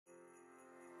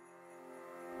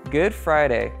Good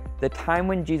Friday, the time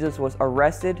when Jesus was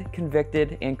arrested,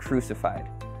 convicted, and crucified.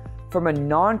 From a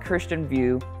non-Christian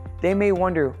view, they may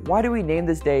wonder, why do we name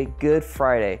this day Good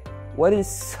Friday? What is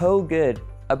so good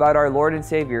about our Lord and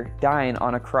Savior dying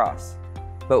on a cross?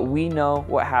 But we know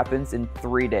what happens in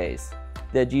 3 days,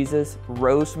 that Jesus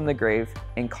rose from the grave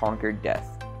and conquered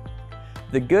death.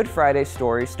 The Good Friday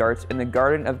story starts in the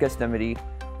Garden of Gethsemane,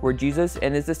 where Jesus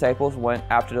and his disciples went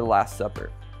after the Last Supper.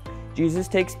 Jesus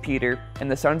takes Peter and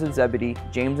the sons of Zebedee,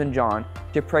 James and John,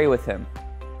 to pray with him.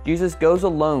 Jesus goes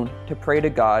alone to pray to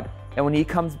God, and when he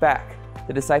comes back,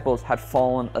 the disciples had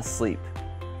fallen asleep.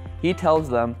 He tells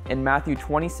them in Matthew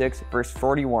 26, verse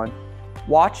 41,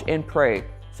 "Watch and pray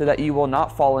so that you will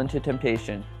not fall into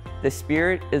temptation. The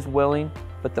spirit is willing,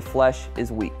 but the flesh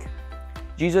is weak."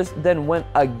 Jesus then went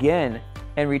again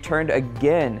and returned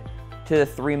again to the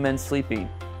 3 men sleeping.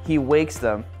 He wakes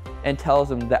them and tells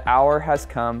them the hour has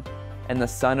come and the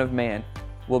Son of Man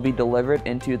will be delivered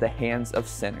into the hands of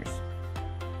sinners.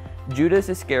 Judas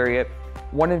Iscariot,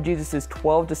 one of Jesus'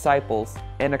 12 disciples,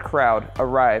 and a crowd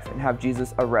arrive and have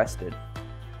Jesus arrested.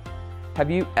 Have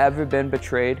you ever been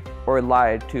betrayed or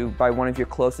lied to by one of your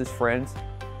closest friends?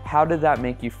 How did that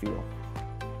make you feel?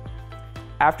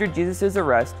 After Jesus'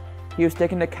 arrest, he was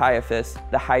taken to Caiaphas,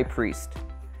 the high priest.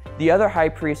 The other high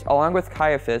priests, along with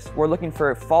Caiaphas, were looking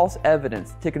for false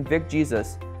evidence to convict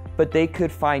Jesus, but they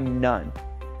could find none,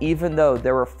 even though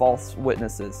there were false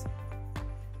witnesses.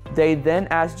 They then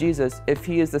asked Jesus if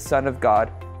he is the Son of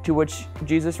God, to which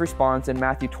Jesus responds in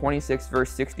Matthew 26, verse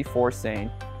 64,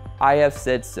 saying, "I have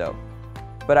said so.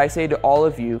 But I say to all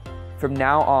of you, from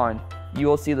now on, you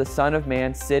will see the Son of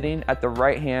Man sitting at the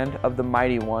right hand of the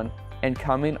Mighty One and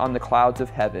coming on the clouds of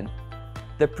heaven."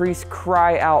 The priests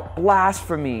cry out,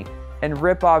 "Blasphemy!" and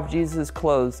rip off Jesus'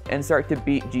 clothes and start to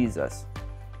beat Jesus.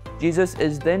 Jesus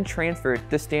is then transferred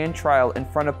to stand trial in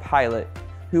front of Pilate,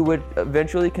 who would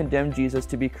eventually condemn Jesus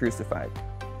to be crucified.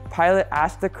 Pilate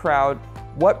asked the crowd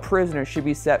what prisoner should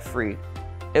be set free.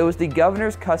 It was the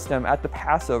governor's custom at the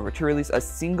Passover to release a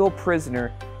single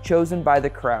prisoner chosen by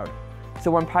the crowd. So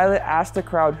when Pilate asked the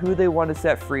crowd who they wanted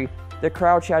set free, the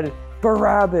crowd shouted,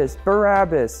 "Barabbas!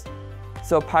 Barabbas!"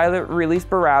 So Pilate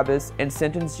released Barabbas and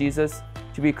sentenced Jesus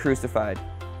to be crucified.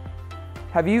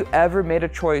 Have you ever made a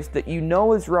choice that you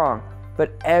know is wrong,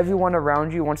 but everyone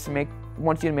around you wants you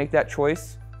to make that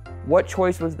choice? What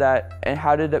choice was that,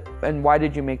 and why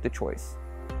did you make the choice?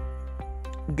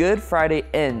 Good Friday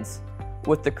ends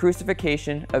with the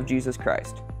crucifixion of Jesus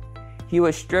Christ. He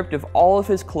was stripped of all of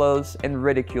his clothes and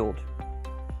ridiculed.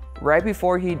 Right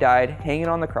before he died, hanging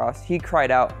on the cross, he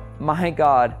cried out, my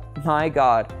God,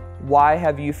 why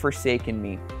have you forsaken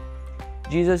me?"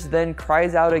 Jesus then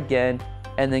cries out again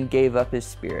and then gave up his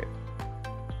spirit.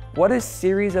 What a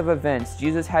series of events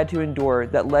Jesus had to endure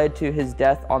that led to his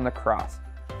death on the cross.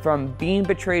 From being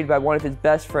betrayed by one of his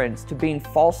best friends, to being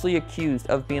falsely accused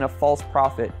of being a false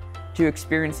prophet, to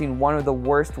experiencing one of the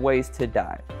worst ways to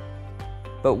die.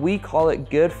 But we call it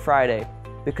Good Friday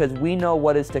because we know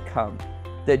what is to come,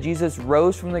 that Jesus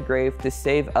rose from the grave to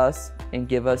save us and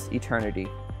give us eternity.